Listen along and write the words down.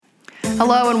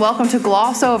Hello and welcome to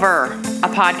Gloss Over, a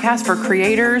podcast for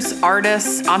creators,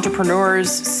 artists,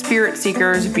 entrepreneurs, spirit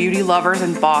seekers, beauty lovers,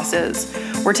 and bosses.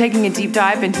 We're taking a deep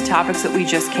dive into topics that we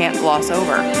just can't gloss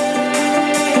over.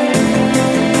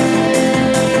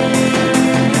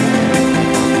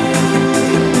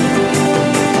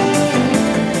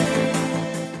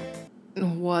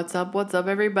 What's up,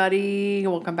 everybody?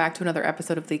 Welcome back to another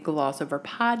episode of the Gloss Over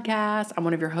podcast. I'm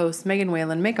one of your hosts, Megan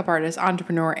Whalen, makeup artist,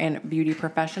 entrepreneur, and beauty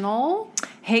professional.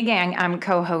 Hey gang, I'm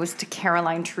co-host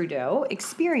Caroline Trudeau,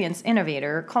 experience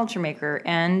innovator, culture maker,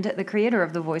 and the creator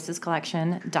of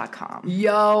thevoicescollection.com.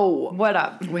 Yo! What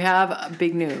up? We have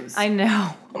big news. I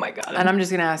know. Oh my God. And I'm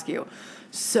just going to ask you,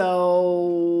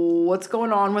 so what's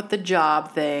going on with the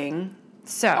job thing?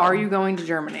 So, Are you going to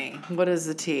Germany? What is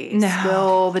the tea? No.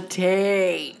 Spill the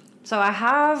tea. So I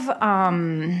have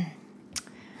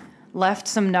left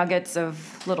some nuggets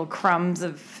of little crumbs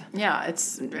of Yeah,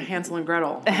 it's Hansel and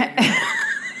Gretel.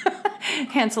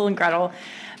 Hansel and Gretel.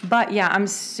 But yeah, I'm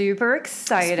super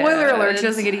excited. Spoiler alert, she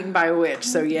doesn't get eaten by a witch,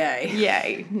 so yay.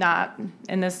 Yay. Not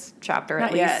in this chapter,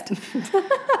 Not at least. yet.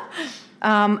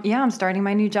 Yeah, I'm starting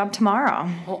my new job tomorrow.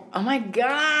 Oh my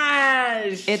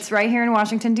gosh. It's right here in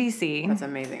Washington, D.C. That's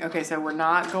amazing. Okay, so we're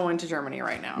not going to Germany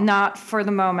right now. Not for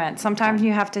the moment. Sometimes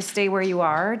you have to stay where you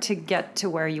are to get to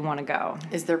where you want to go.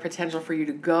 Is there potential for you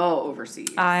to go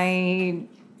overseas? Yes.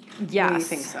 You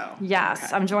think so? Yes.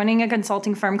 Okay. I'm joining a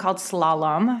consulting firm called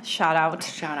Slalom. Shout out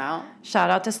to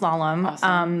Slalom.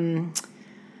 Awesome.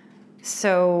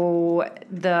 So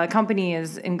the company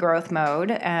is in growth mode,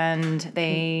 and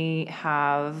they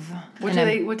have. What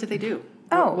do they do?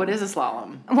 Oh. What is a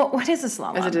slalom? What is a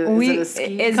slalom? Is it a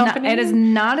ski company? It is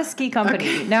not a ski company.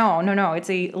 Okay. No. It's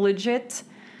a legit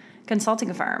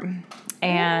consulting firm.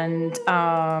 And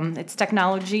it's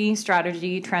technology,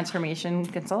 strategy, transformation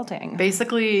consulting.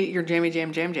 Basically, your jammy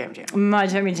jam. My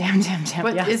Jimmy Jam.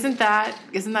 But Yeah. isn't that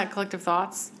Collective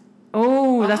Thoughts?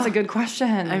 Oh, that's a good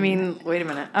question. I mean, wait a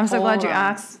minute. I'm so glad you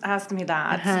on. asked me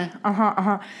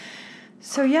that.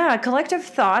 So yeah, Collective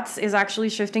Thoughts is actually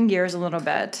shifting gears a little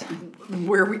bit.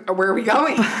 Where are we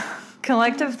going?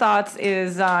 Collective Thoughts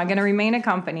is going to remain a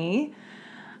company,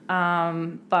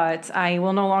 but I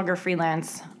will no longer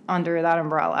freelance under that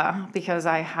umbrella because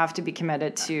I have to be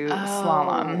committed to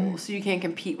Slalom. So you can't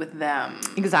compete with them.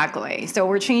 Exactly. So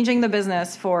we're changing the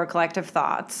business for Collective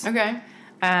Thoughts. Okay.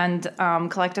 And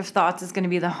Collective Thoughts is going to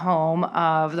be the home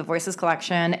of the Voices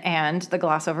Collection and the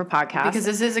Gloss Over podcast. Because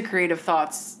this is a Creative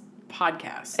Thoughts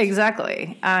podcast.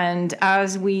 Exactly. And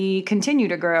as we continue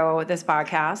to grow this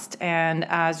podcast and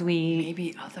as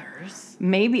we...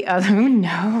 who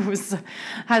knows?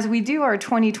 As we do our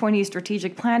 2020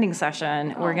 strategic planning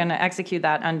session, we're going to execute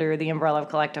that under the umbrella of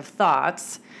Collective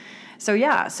Thoughts. So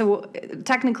yeah, so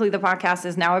technically the podcast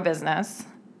is now a business.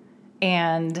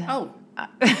 And...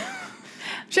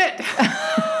 Shit.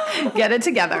 Get it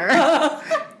together.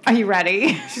 Are you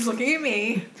ready? She's looking at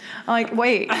me. I'm like,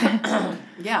 wait.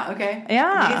 Yeah, okay.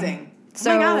 Yeah. Amazing.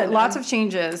 So lots of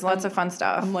changes, lots of fun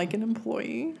stuff. I'm like an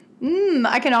employee.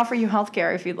 I can offer you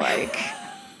healthcare if you'd like.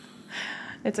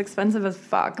 It's expensive as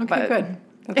fuck. Okay, but good.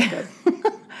 That's good.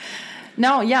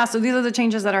 No, yeah, so these are the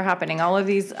changes that are happening. All of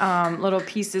these little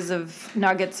pieces of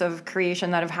nuggets of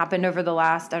creation that have happened over the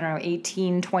last,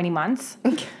 18, 20 months.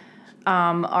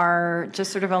 Are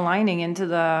just sort of aligning into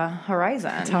the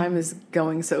horizon. Time is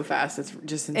going so fast. It's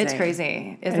just insane. It's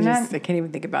crazy, isn't it? I can't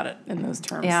even think about it in those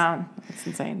terms. Yeah. It's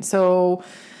insane. So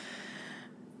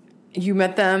you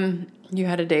met them. You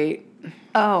had a date.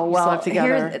 Oh, well. You slept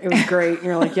together. It was great.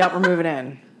 You're like, yep, we're moving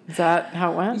in. Is that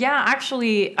how it went? Yeah,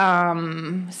 actually,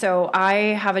 so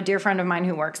I have a dear friend of mine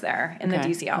who works there in the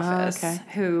DC office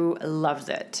who loves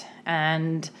it.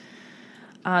 And...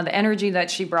 the energy that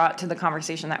she brought to the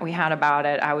conversation that we had about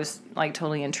it, I was like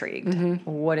totally intrigued. Mm-hmm.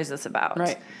 What is this about?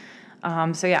 Right.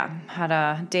 So yeah, had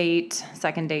a date,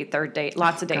 second date, third date,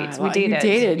 lots of dates. We dated. You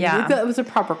dated. Yeah. It was a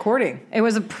proper courting. It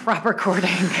was a proper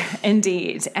courting,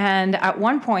 indeed. And at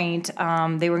one point,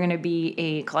 they were going to be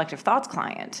a Collective Thoughts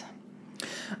client.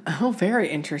 Oh, very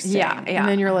interesting. Yeah. And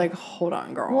then you're like, hold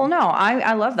on, girl. Well, no,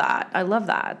 I love that. I love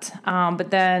that. But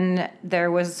then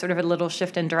there was sort of a little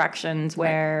shift in directions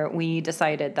where we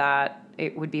decided that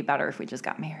it would be better if we just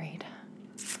got married.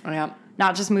 Oh, yeah.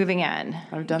 Not just moving in,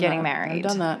 getting married.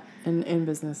 I've done that in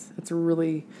business. It's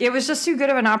really... It was just too good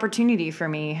of an opportunity for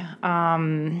me.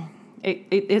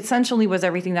 It essentially was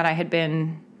everything that I had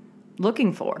been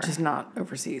looking for. Just not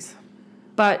overseas.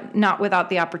 But not without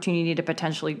the opportunity to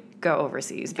potentially go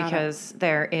overseas because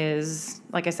there is,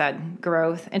 like I said,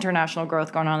 growth, international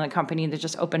growth going on in the company that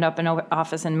just opened up an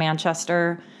office in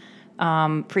Manchester.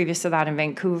 Previous to that in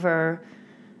Vancouver.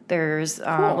 There's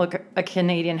a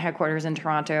Canadian headquarters in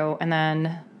Toronto, and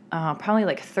then probably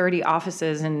like 30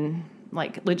 offices in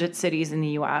like legit cities in the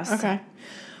U.S. Okay.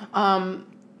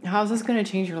 How's this going to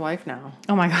change your life now?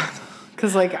 Oh my God.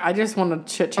 Because like I just want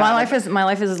to chit chat. My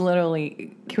life is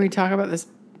literally. Can we talk about this?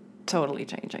 Totally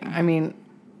changing. I mean,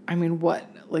 what?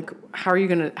 Like, how are you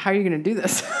gonna do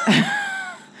this?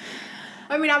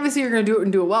 I mean, obviously you're gonna do it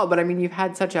and do it well, but I mean, you've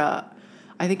had such a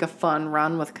fun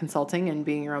run with consulting and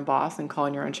being your own boss and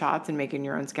calling your own shots and making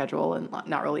your own schedule and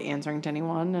not really answering to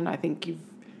anyone. And I think you've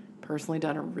personally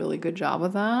done a really good job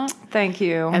of that. Thank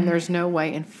you. And there's no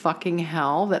way in fucking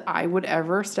hell that I would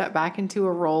ever step back into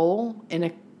a role in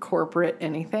a corporate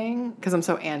anything, because I'm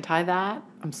so anti that.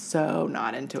 I'm so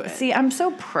not into it. See, I'm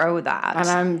so pro that. And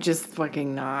I'm just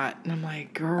fucking not. And I'm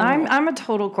like, girl. I'm a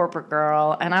total corporate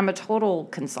girl, and I'm a total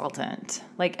consultant.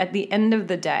 Like, at the end of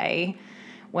the day,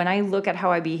 when I look at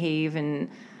how I behave in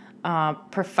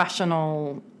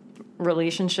professional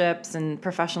relationships and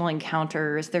professional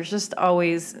encounters, there's just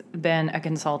always been a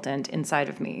consultant inside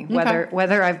of me. Okay.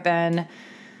 Whether I've been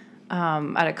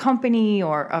at a company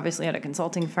or obviously at a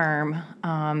consulting firm,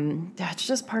 that's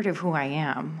just part of who I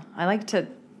am. I like to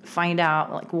find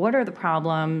out, like, what are the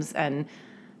problems and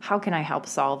how can I help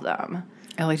solve them?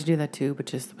 I like to do that too, but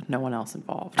just with no one else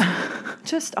involved.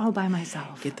 Just all by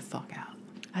myself. Get the fuck out.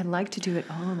 I like to do it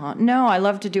all alone. No, I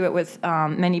love to do it with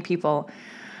many people.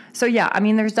 So yeah, I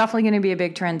mean, there's definitely going to be a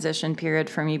big transition period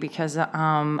for me because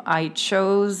I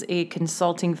chose a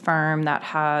consulting firm that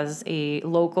has a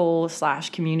local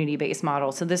 / community-based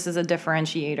model. So this is a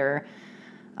differentiator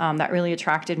that really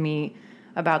attracted me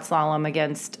about Slalom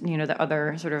against, the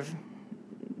other sort of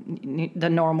the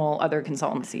normal other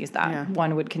consultancies that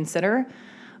one would consider.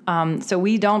 So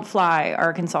we don't fly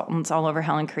our consultants all over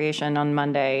Helen Creation on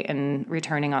Monday and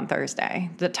returning on Thursday.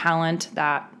 The talent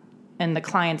and the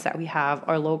clients that we have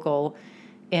are local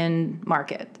in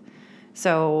market.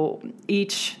 So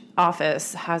each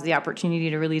office has the opportunity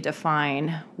to really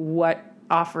define what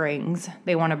offerings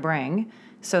they want to bring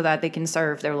so that they can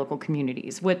serve their local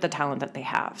communities with the talent that they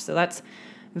have. So that's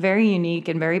very unique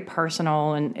and very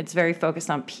personal, and it's very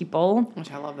focused on people.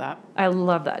 Which I love that. I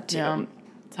love that too. Yeah.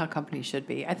 It's how companies should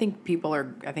be. I think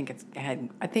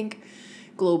I think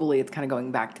globally it's kind of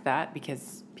going back to that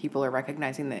because people are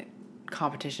recognizing that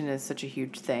competition is such a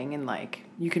huge thing, and like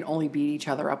you can only beat each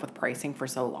other up with pricing for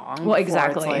so long. Well,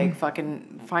 exactly. It's like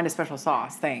fucking find a special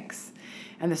sauce, thanks.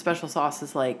 And the special sauce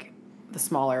is like the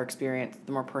smaller experience,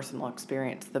 the more personal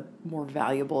experience, the more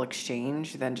valuable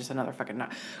exchange than just another fucking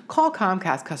call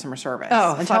Comcast customer service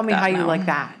and tell me how you like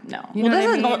that. No, you know this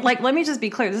what I mean? is like, let me just be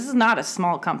clear. This is not a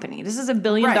small company. This is a $1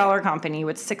 billion company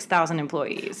with 6,000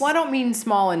 employees. Well, I don't mean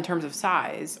small in terms of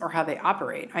size or how they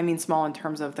operate. I mean small in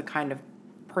terms of the kind of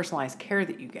personalized care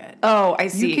that you get. Oh, I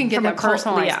see. You can get that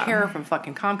personalized care from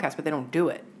fucking Comcast, but they don't do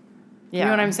it. Yeah. You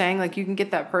know what I'm saying? Like, you can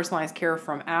get that personalized care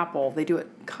from Apple. They do it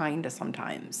kind of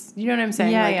sometimes. You know what I'm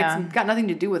saying? Yeah, It's got nothing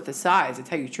to do with the size. It's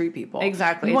how you treat people.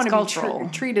 Exactly. You want to cultural. be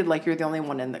treated like you're the only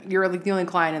one you're like the only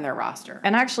client in their roster.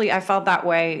 And actually, I felt that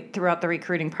way throughout the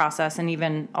recruiting process and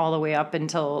even all the way up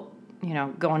until,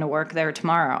 going to work there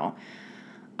tomorrow.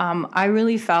 I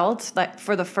really felt that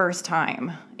for the first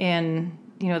time in,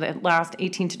 the last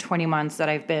 18 to 20 months that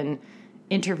I've been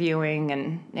interviewing,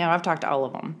 and I've talked to all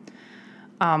of them.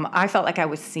 I felt like I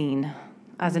was seen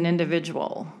as an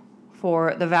individual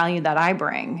for the value that I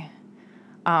bring.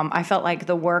 I felt like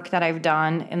the work that I've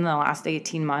done in the last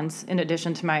 18 months, in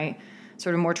addition to my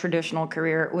sort of more traditional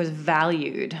career, was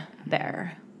valued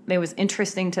there. It was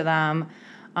interesting to them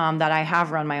that I have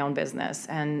run my own business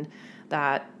and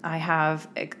that I have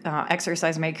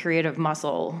exercised my creative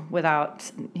muscle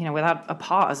without a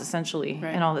pause, essentially,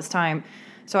 in all this time.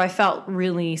 So I felt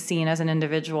really seen as an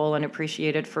individual and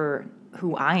appreciated for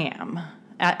who I am,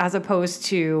 as opposed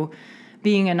to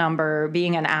being a number,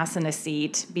 being an ass in a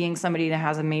seat, being somebody that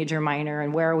has a major, minor,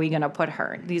 and where are we going to put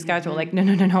her? These guys were like,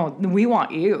 no, we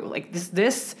want you. Like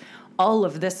all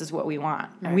of this is what we want.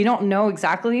 Right. And we don't know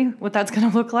exactly what that's going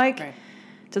to look like. Right.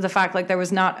 To the fact, like, there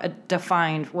was not a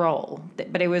defined role,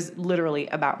 but it was literally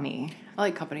about me. I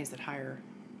like companies that hire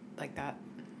like that.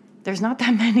 There's not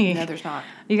that many. No, there's not.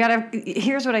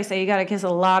 Here's what I say. You got to kiss a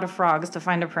lot of frogs to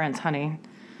find a prince, honey.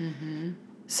 Mm-hmm.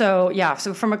 So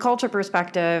from a culture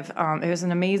perspective, it's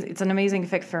an amazing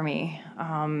fit for me.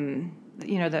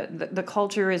 The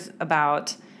culture is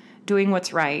about doing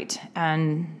what's right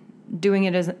and doing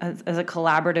it as a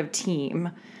collaborative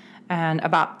team, and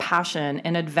about passion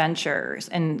and adventures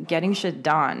and getting shit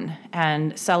done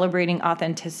and celebrating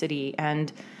authenticity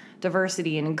and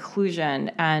diversity and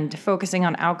inclusion and focusing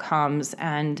on outcomes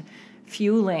and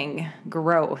fueling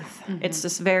growth. It's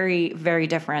just very, very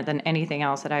different than anything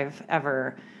else that I've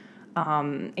ever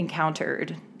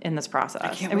encountered in this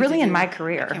process, and really in my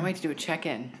career. I can't wait to do a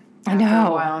check-in. I know.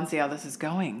 After a while and see how this is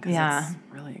going. Yeah. It's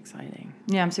really exciting.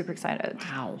 Yeah, I'm super excited.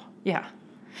 Wow. Yeah.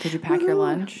 Did you pack your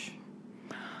lunch?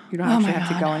 You don't actually have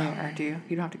to go anywhere, do you?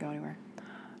 You don't have to go anywhere.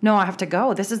 No, I have to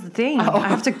go. This is the thing. I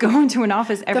have to go into an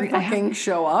office every day.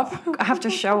 Show up? I have to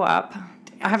show up.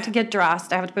 I have to get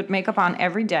dressed. I have to put makeup on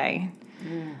every day.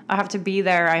 I have to be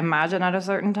there, I imagine, at a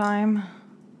certain time.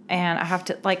 And I have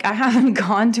to, I haven't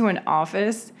gone to an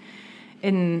office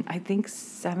in, I think,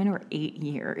 7 or 8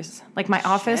 years. My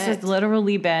office has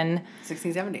literally been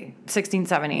 1670.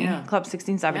 Yeah. Club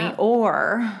 1670,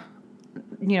 or,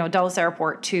 Dulles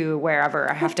Airport to wherever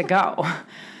I have to go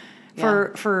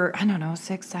for, I don't know,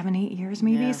 6, 7, 8 years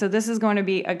maybe. Yeah. So this is going to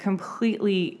be a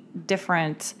completely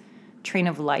different train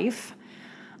of life.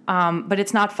 But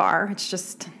it's not far. It's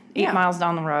just 8 miles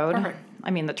down the road. Perfect. I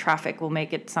mean, the traffic will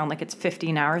make it sound like it's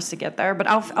 15 hours to get there, but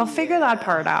I'll figure that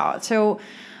part out. So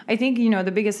I think,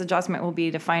 the biggest adjustment will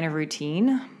be to find a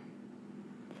routine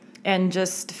and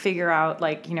just figure out,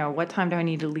 what time do I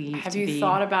need to leave? Have you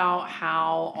thought about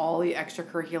how all the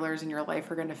extracurriculars in your life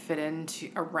are going to fit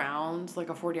into around a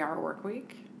 40-hour work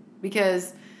week?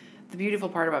 Because the beautiful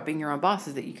part about being your own boss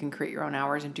is that you can create your own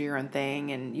hours and do your own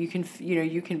thing, and you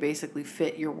can basically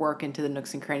fit your work into the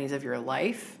nooks and crannies of your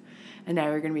life. And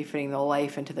now you're going to be fitting the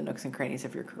life into the nooks and crannies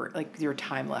of your career, your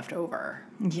time left over.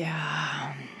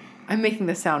 Yeah. I'm making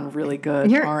this sound really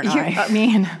good, aren't I? I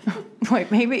mean, wait,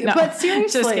 maybe. No. But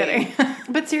seriously. Just kidding.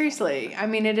 But seriously, I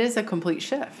mean, it is a complete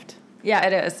shift. Yeah,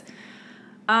 it is.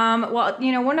 Well,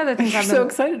 one of the things I'm so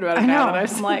excited about it. I know.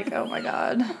 I'm like, oh my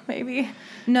God, maybe.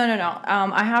 No.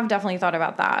 I have definitely thought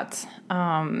about that.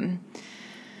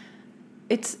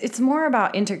 It's more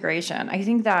about integration. I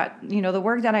think that, the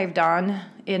work that I've done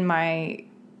in my,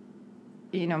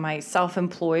 my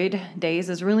self-employed days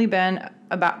has really been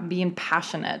about being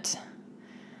passionate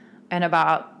and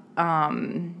about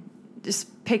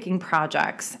just picking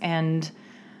projects and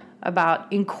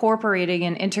about incorporating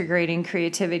and integrating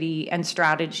creativity and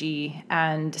strategy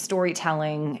and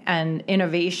storytelling and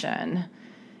innovation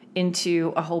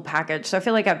into a whole package. So I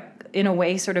feel like I've, in a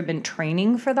way, sort of been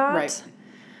training for that. Right.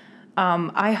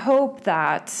 I hope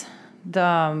that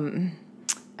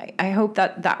I hope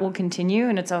that will continue,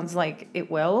 and it sounds like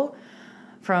it will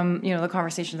from, the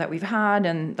conversations that we've had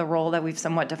and the role that we've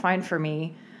somewhat defined for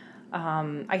me.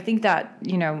 I think that,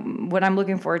 what I'm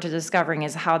looking forward to discovering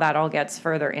is how that all gets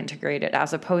further integrated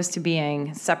as opposed to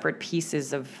being separate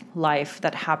pieces of life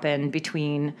that happen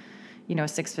between,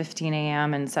 6:15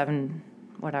 a.m. and 7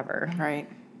 whatever. Right.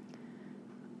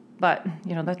 But,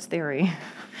 that's theory.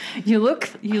 You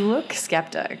look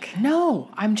skeptic. No,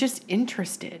 I'm just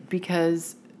interested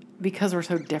because we're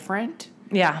so different.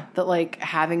 Yeah. That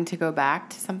having to go back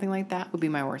to something like that would be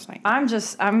my worst nightmare. I'm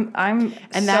and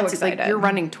so that's excited. you're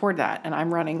running toward that, and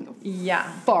I'm running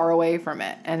far away from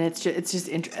it. And I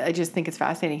just think it's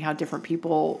fascinating how different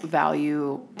people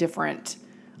value different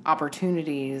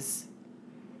opportunities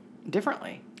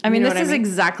differently. I mean, this is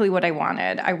exactly what I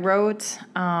wanted. I wrote,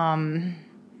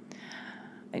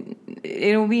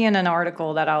 it'll be in an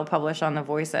article that I'll publish on The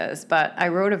Voices, but I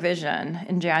wrote a vision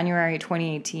in January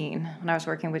 2018 when I was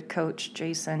working with Coach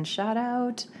Jason, shout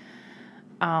out,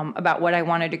 about what I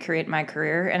wanted to create in my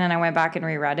career. And then I went back and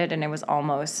reread it, and it was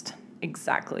almost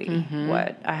exactly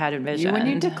what I had envisioned. When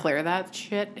you declare that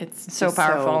shit, it's so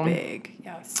powerful. So big.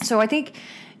 Yes. So I think,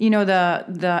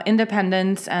 the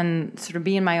independence and sort of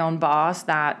being my own boss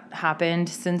that happened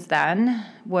since then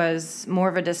was more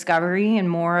of a discovery and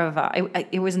more of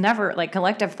it was never,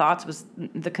 Collective Thoughts was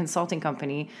the consulting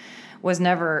company, was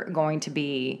never going to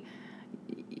be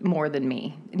more than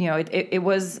me. It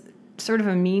was sort of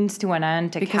a means to an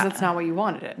end because it's not what you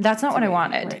wanted it. That's not what I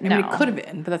wanted. Right. No. I mean, it could have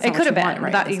been, but that's not what you wanted.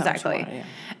 Right? That, exactly. Wanted, yeah.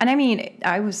 And I mean,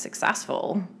 I was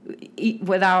successful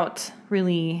without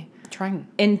really trying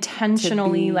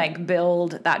intentionally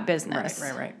build that business.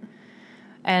 Right.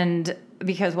 And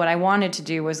because what I wanted to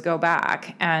do was go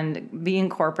back and be in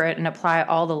corporate and apply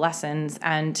all the lessons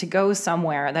and to go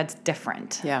somewhere that's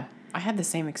different. Yeah. I had the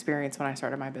same experience when I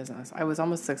started my business. I was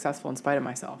almost successful in spite of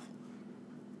myself.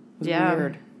 It was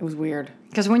weird. It was weird.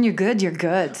 Because when you're good, you're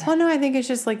good. Well, no, I think it's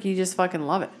just you just fucking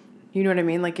love it. You know what I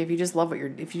mean? If you just love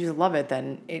if you just love it,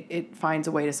 then it finds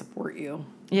a way to support you.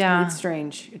 Yeah. It's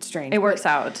strange. It works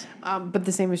out. But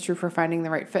the same is true for finding the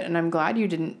right fit. And I'm glad you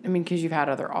didn't, because you've had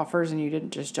other offers and you didn't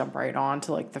just jump right on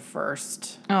to the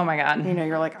first. Oh my God.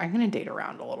 You're I'm going to date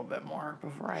around a little bit more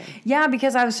before I. Yeah,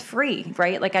 because I was free,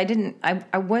 right?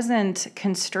 I wasn't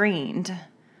constrained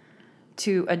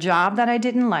to a job that I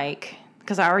didn't like,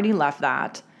 because I already left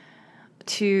that,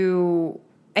 to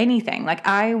anything. Like,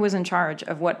 I was in charge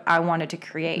of what I wanted to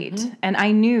create. Mm-hmm. And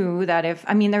I knew that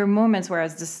there were moments where I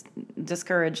was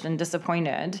discouraged and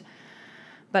disappointed,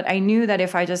 but I knew that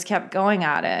if I just kept going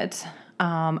at it,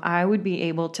 I would be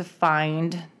able to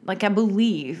find, like, I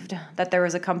believed that there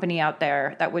was a company out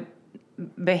there that would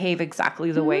behave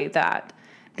exactly the way that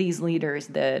these leaders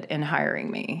did in hiring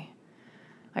me.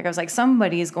 Like, I was like,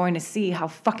 somebody is going to see how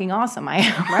fucking awesome I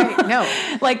am. Right,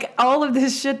 no. Like, all of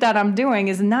this shit that I'm doing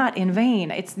is not in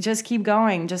vain. It's just keep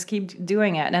going, just keep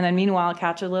doing it. And then meanwhile,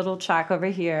 catch a little check over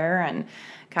here and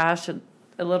catch a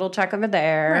little check over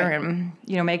there, and,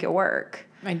 make it work.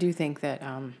 I do think that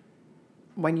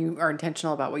when you are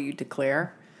intentional about what you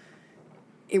declare,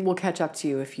 it will catch up to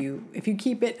you if you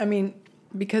keep it. I mean,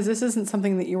 because this isn't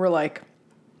something that you were like,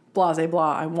 blase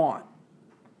blah, I want.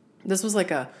 This was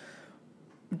like a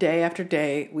day after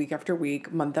day, week after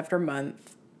week, month after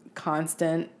month,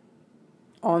 constant,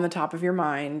 on the top of your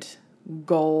mind,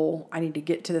 goal. I need to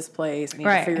get to this place. I need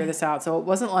to figure this out. So it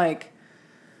wasn't like,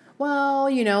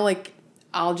 well, like,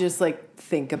 I'll just, like,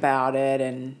 think about it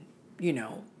and,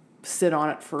 sit on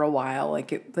it for a while.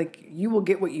 Like you will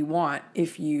get what you want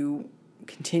if you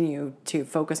continue to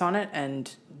focus on it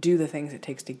and do the things it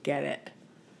takes to get it.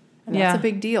 And that's a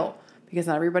big deal, because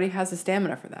not everybody has the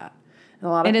stamina for that. And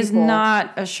a lot of people, is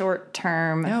not a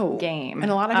short-term game.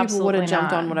 And a lot of people would have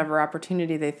jumped on whatever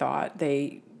opportunity they thought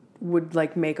they would,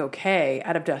 like, make okay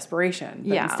out of desperation.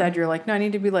 But instead you're like, no, I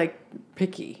need to be, like,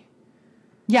 picky.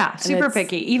 Yeah, super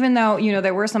picky. Even though,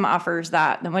 there were some offers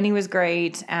that the money was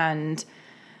great,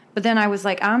 but then I was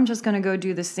like, I'm just going to go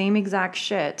do the same exact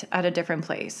shit at a different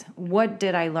place. What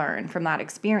did I learn from that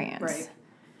experience? Right.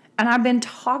 And I've been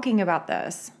talking about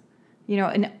this,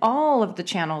 in all of the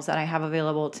channels that I have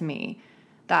available to me,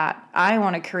 that I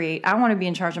want to create. I want to be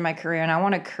in charge of my career, and I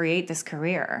want to create this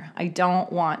career. I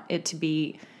don't want it to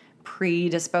be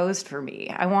predisposed for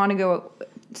me. I want to go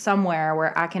somewhere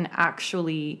where I can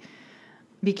actually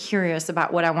be curious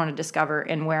about what I want to discover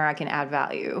and where I can add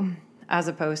value, as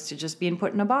opposed to just being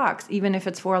put in a box, even if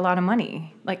it's for a lot of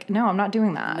money. Like, no, I'm not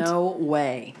doing that. No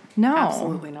way. No.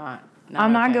 Absolutely not.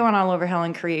 I'm not going all over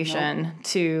Helen Creation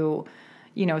to,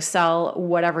 sell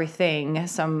whatever thing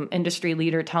some industry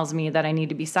leader tells me that I need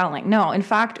to be selling. No, in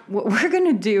fact, what we're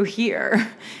going to do here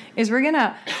is we're going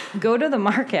to go to the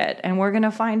market and we're going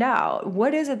to find out,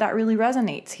 what is it that really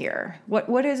resonates here?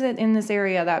 What is it in this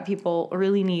area that people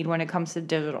really need when it comes to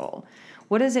digital?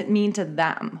 What does it mean to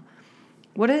them?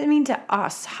 What does it mean to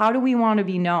us? How do we want to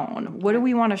be known? What do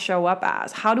we want to show up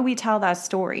as? How do we tell that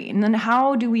story? And then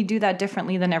how do we do that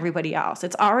differently than everybody else?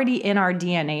 It's already in our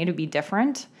DNA to be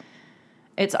different.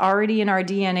 It's already in our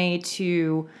DNA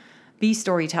to be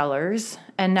storytellers.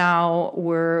 And now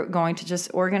we're going to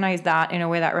just organize that in a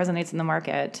way that resonates in the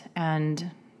market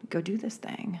and go do this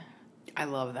thing. I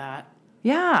love that.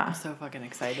 Yeah. I'm so fucking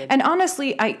excited. And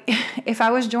honestly, if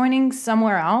I was joining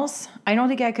somewhere else, I don't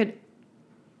think I could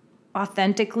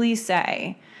authentically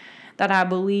say that I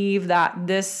believe that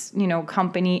this,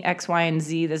 company X, Y, and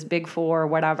Z, this big four,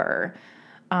 whatever,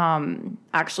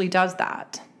 actually does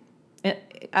that.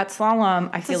 At Slalom,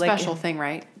 I feel like it's a special thing,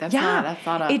 right? That's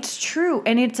not it's true,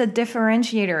 and it's a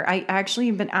differentiator. I actually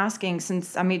have been asking,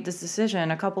 since I made this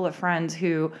decision, a couple of friends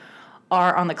who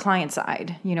are on the client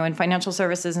side, in financial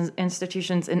services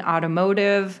institutions, in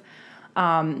automotive.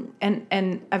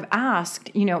 And I've asked,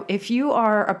 if you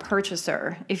are a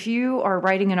purchaser, if you are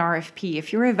writing an RFP,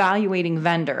 if you're evaluating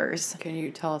vendors. Can you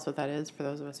tell us what that is for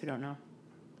those of us who don't know?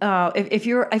 If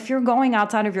you're going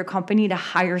outside of your company to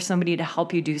hire somebody to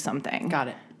help you do something. Got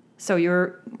it. So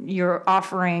you're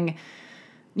offering,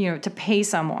 to pay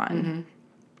someone.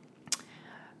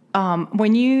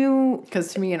 Mm-hmm.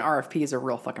 Because to me, an RFP is a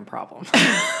real fucking problem.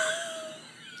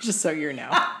 Just so you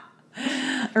know.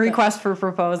 A request for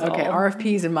proposal. Okay,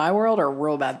 RFPs in my world are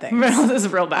real bad things. This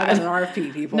is real bad. I got an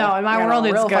RFP, people. No, in my world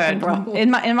it's good.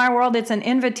 In my world, it's an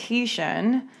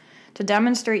invitation to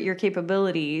demonstrate your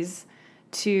capabilities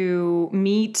to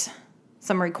meet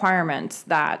some requirements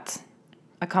that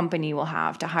a company will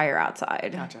have to hire outside.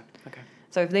 Gotcha. Okay.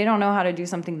 So if they don't know how to do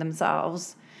something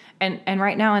themselves, and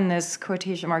right now in this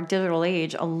quotation mark digital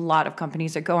age, a lot of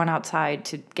companies are going outside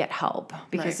to get help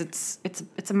because it's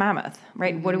a mammoth,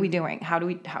 right? Mm-hmm. What are we doing? How do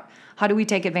we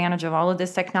take advantage of all of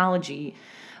this technology?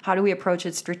 How do we approach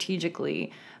it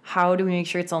strategically? How do we make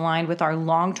sure it's aligned with our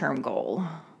long-term goals?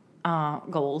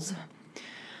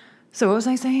 So what was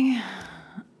I saying?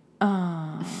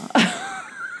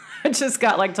 I just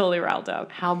got totally riled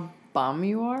up. How bum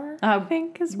you are, I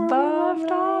think, is where we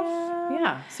left off.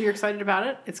 Yeah. So you're excited about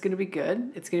it. It's going to be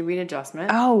good. It's going to be an adjustment.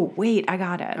 Oh, wait, I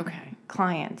got it. Okay.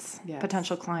 clients, Yes.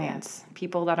 potential clients,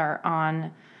 people that are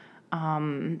on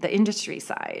the industry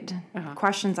side.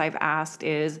 Questions I've asked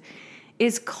is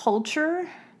the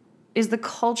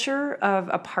culture of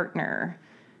a partner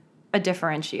a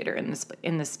differentiator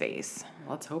in this space?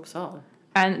 Let's hope so.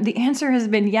 And the answer has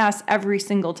been yes every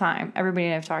single time,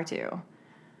 everybody I've talked to.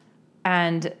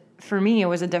 And for me, it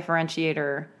was a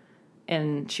differentiator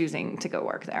in choosing to go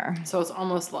work there. So it's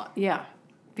almost like, yeah.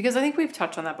 Because I think we've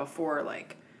touched on that before,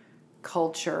 like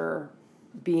culture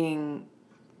being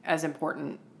as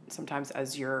important sometimes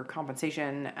as your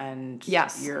compensation and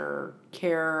Yes. your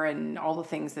care and all the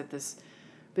things that this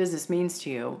business means to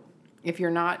you. If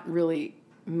you're not really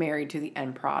married to the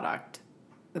end product,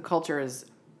 the culture has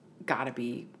got to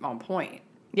be on point.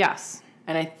 Yes.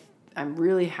 And I'm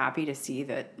really happy to see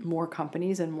that more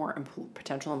companies and more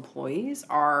potential employees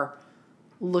are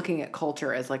looking at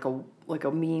culture as like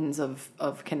a means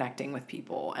of connecting with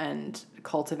people and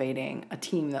cultivating a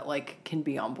team that like can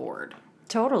be on board.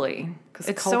 Totally. Because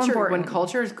it's culture, so important. when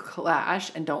cultures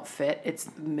clash and don't fit, it's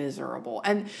miserable.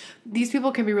 And these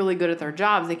people can be really good at their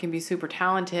jobs. They can be super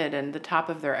talented and the top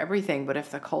of their everything. But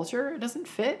if the culture doesn't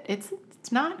fit, it's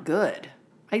not good.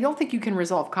 I don't think you can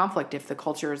resolve conflict if the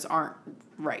cultures aren't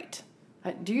right.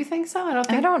 Do you think so?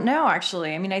 I don't know,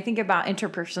 actually. I mean, I think about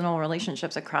interpersonal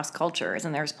relationships across cultures,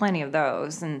 and there's plenty of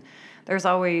those. And there's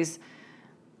always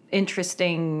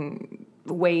interesting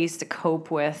ways to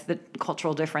cope with the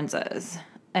cultural differences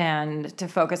and to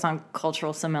focus on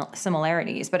cultural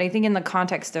similarities. But I think in the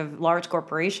context of large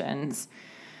corporations,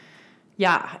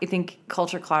 yeah, I think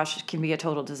culture clash can be a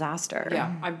total disaster.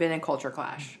 Yeah, I've been in culture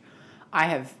clash.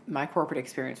 My corporate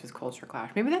experience was culture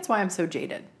clash. Maybe that's why I'm so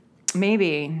jaded.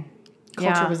 Maybe.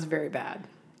 Culture was very bad.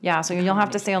 Yeah, so you'll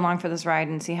have to stay along for this ride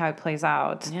and see how it plays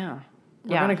out. Yeah.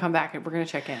 We're going to come back and we're going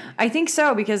to check in. I think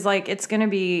so, because like it's going to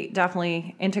be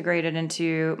definitely integrated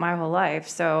into my whole life.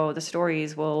 So the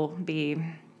stories will be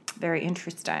very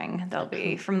interesting. They'll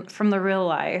be from the real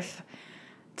life.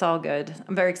 It's all good.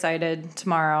 I'm very excited.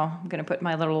 Tomorrow I'm going to put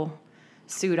my little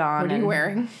suit on. What are you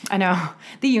wearing? I know.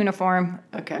 The uniform.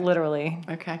 Okay. Literally.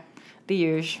 Okay. The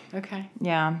huge. Okay.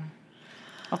 Yeah.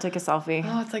 I'll take a selfie.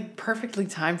 Oh, it's like perfectly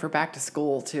timed for back to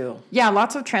school too. Yeah,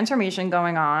 lots of transformation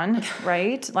going on,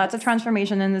 right? Lots of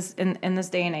transformation in this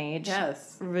day and age.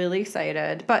 Yes. Really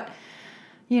excited. But,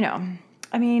 I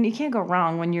mean, you can't go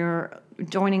wrong when you're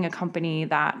joining a company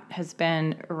that has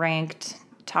been ranked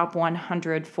top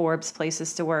 100 Forbes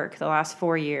places to work the last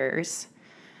 4 years,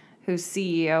 whose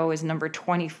CEO is number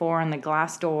 24 on the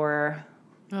Glassdoor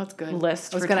that's good.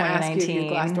 list for 2019. I was going to ask you if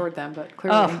you Glassdoored them, but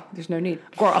clearly there's no need.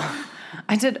 Girl,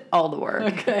 I did all the work.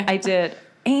 Okay. I did.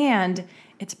 And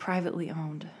it's privately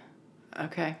owned.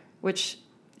 Okay. Which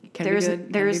Can be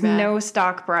good, there's can be bad. no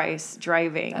stock price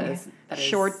driving That is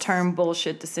short-term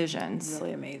bullshit decisions.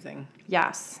 Really amazing.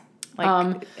 Yes.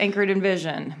 Like anchored in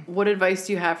vision. What advice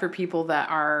do you have for people that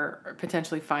are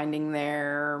potentially finding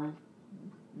their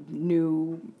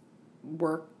new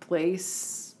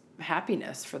workplace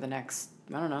happiness for the next,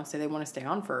 I don't know, say they want to stay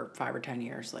on for 5 or 10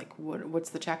 years? Like, what's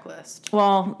the checklist?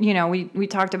 Well, we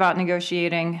talked about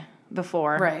negotiating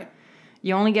before. Right.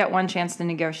 You only get one chance to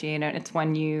negotiate it. It's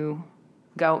when you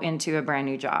go into a brand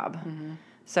new job. Mm-hmm.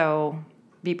 So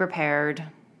be prepared,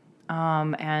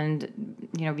 and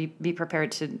be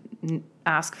prepared to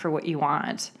ask for what you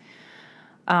want.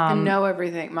 And know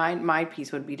everything. My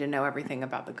piece would be to know everything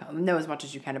about know as much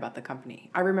as you can about the company.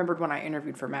 I remembered when I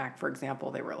interviewed for Mac, for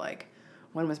example, they were like,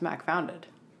 when was Mac founded?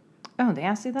 Oh, they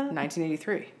asked you that?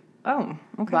 1983. Oh,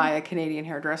 okay. By a Canadian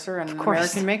hairdresser and an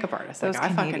American makeup artist. Like, I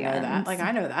fucking know that. Like,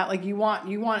 I know that. Like, you want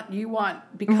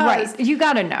because right. You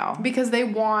gotta know. Because they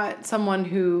want someone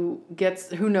who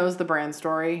knows the brand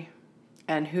story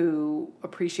and who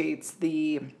appreciates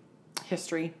the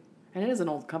history. And it is an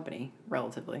old company,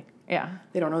 relatively. Yeah.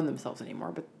 They don't own themselves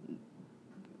anymore, but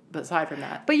aside from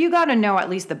that. But you got to know at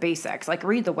least the basics. Like,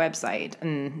 read the website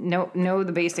and know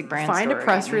the basic brand Find story. a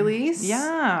press release.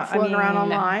 Yeah. Floating around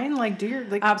online. Like, do your...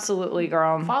 Like, absolutely,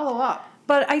 girl. Follow up.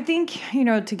 But I think,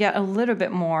 to get a little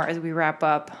bit more as we wrap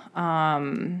up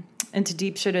into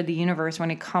deep shit of the universe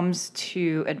when it comes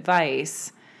to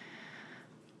advice,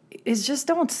 is just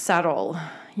don't settle,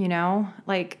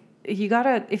 Like, you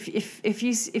gotta,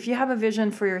 if you have a vision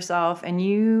for yourself and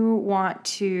you want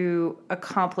to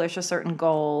accomplish a certain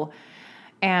goal,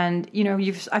 and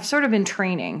I've sort of been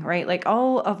training, right? Like,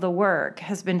 all of the work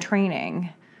has been training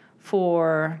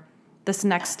for this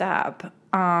next step.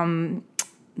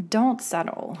 Don't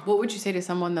settle. What would you say to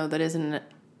someone though that isn't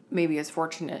maybe as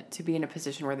fortunate to be in a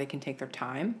position where they can take their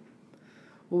time?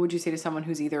 What would you say to someone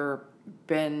who's either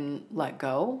been let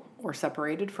go or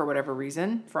separated for whatever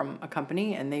reason from a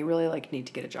company and they really need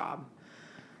to get a job?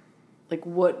 Like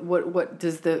what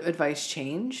does the advice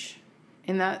change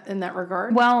in that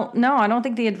regard? Well, no, I don't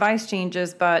think the advice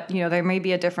changes, but, there may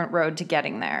be a different road to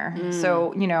getting there.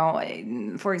 So,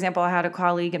 for example, I had a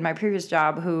colleague in my previous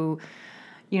job who,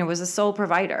 was a sole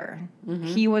provider. Mm-hmm.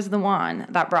 He was the one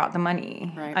that brought the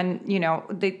money. Right. And,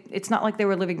 it's not like they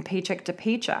were living paycheck to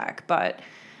paycheck, but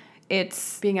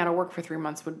it's... Being out of work for 3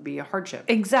 months would be a hardship.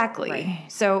 Exactly. Right.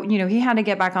 So, he had to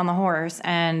get back on the horse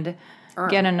and...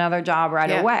 get another job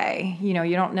right away. You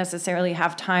don't necessarily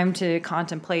have time to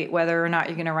contemplate whether or not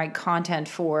you're going to write content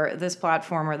for this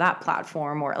platform or that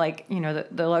platform, or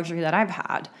the luxury that I've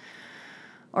had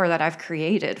or that I've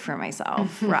created for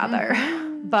myself rather.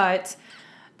 But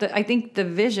I think the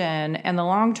vision and the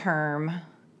long term,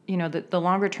 the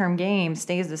longer term game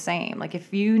stays the same. Like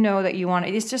if you know that you want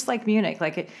it, it's just like Munich.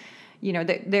 Like,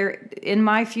 there in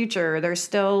my future, there's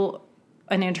still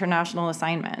an international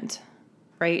assignment.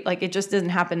 Right? Like it just didn't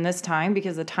happen this time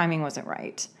because the timing wasn't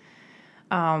right.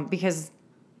 Because,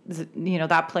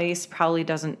 that place probably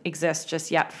doesn't exist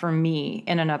just yet for me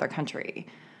in another country.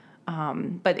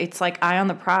 But it's like eye on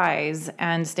the prize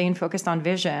and staying focused on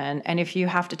vision. And if you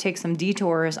have to take some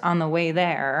detours on the way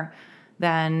there,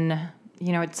 then,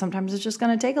 sometimes it's just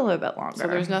going to take a little bit longer. So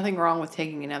there's nothing wrong with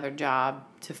taking another job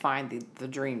to find the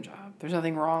dream job. There's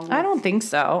nothing wrong with... I don't think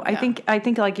so. Yeah. I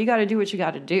think like you got to do what you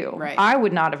got to do. Right. I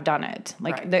would not have done it.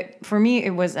 Like for me,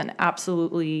 it was an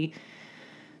absolutely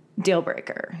deal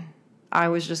breaker. I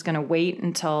was just going to wait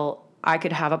until I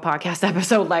could have a podcast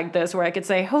episode like this where I could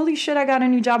say, holy shit, I got a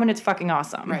new job and it's fucking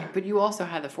awesome. Right. But you also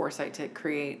had the foresight to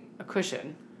create a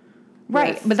cushion.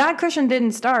 Right. But that cushion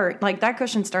didn't start. Like that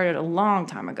cushion started a long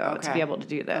time ago to be able to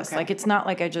do this. Okay. Like it's not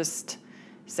like I just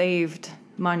saved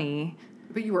money.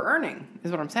 But you were earning,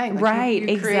 is what I'm saying. Like right, you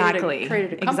exactly.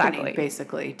 Created a company,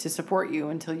 basically, to support you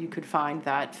until you could find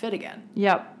that fit again.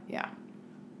 Yep. Yeah.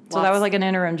 So that was like an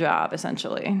interim job,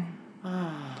 essentially.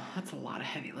 Oh, that's a lot of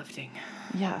heavy lifting.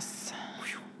 Yes.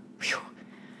 Whew.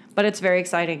 But it's very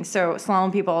exciting. So,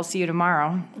 Slalom people, I'll see you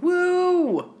tomorrow.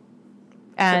 Woo!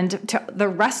 And to the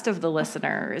rest of the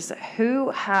listeners,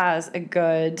 who has a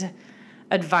good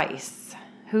advice?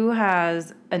 Who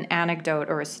has an anecdote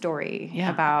or a story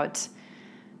about...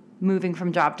 moving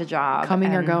from job to job.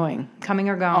 Coming or going.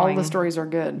 All the stories are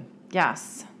good.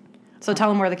 Yes. So tell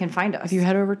them where they can find us. If you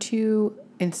head over to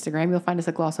Instagram, you'll find us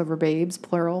at Glossoverbabes,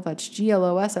 plural. That's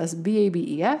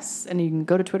GLOSSBABES. And you can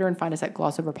go to Twitter and find us at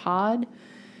Glossoverpod. And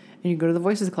you can go to the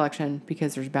Voices Collection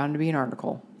because there's bound to be an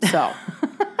article. So,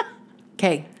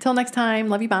 okay. Till next time.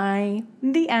 Love you. Bye.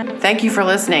 The end. Thank you for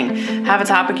listening. Have a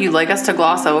topic you'd like us to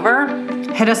gloss over?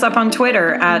 Hit us up on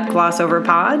Twitter at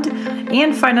GlossOverPod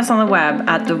and find us on the web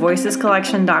at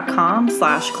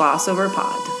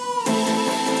thevoicescollection.com/GlossOverPod.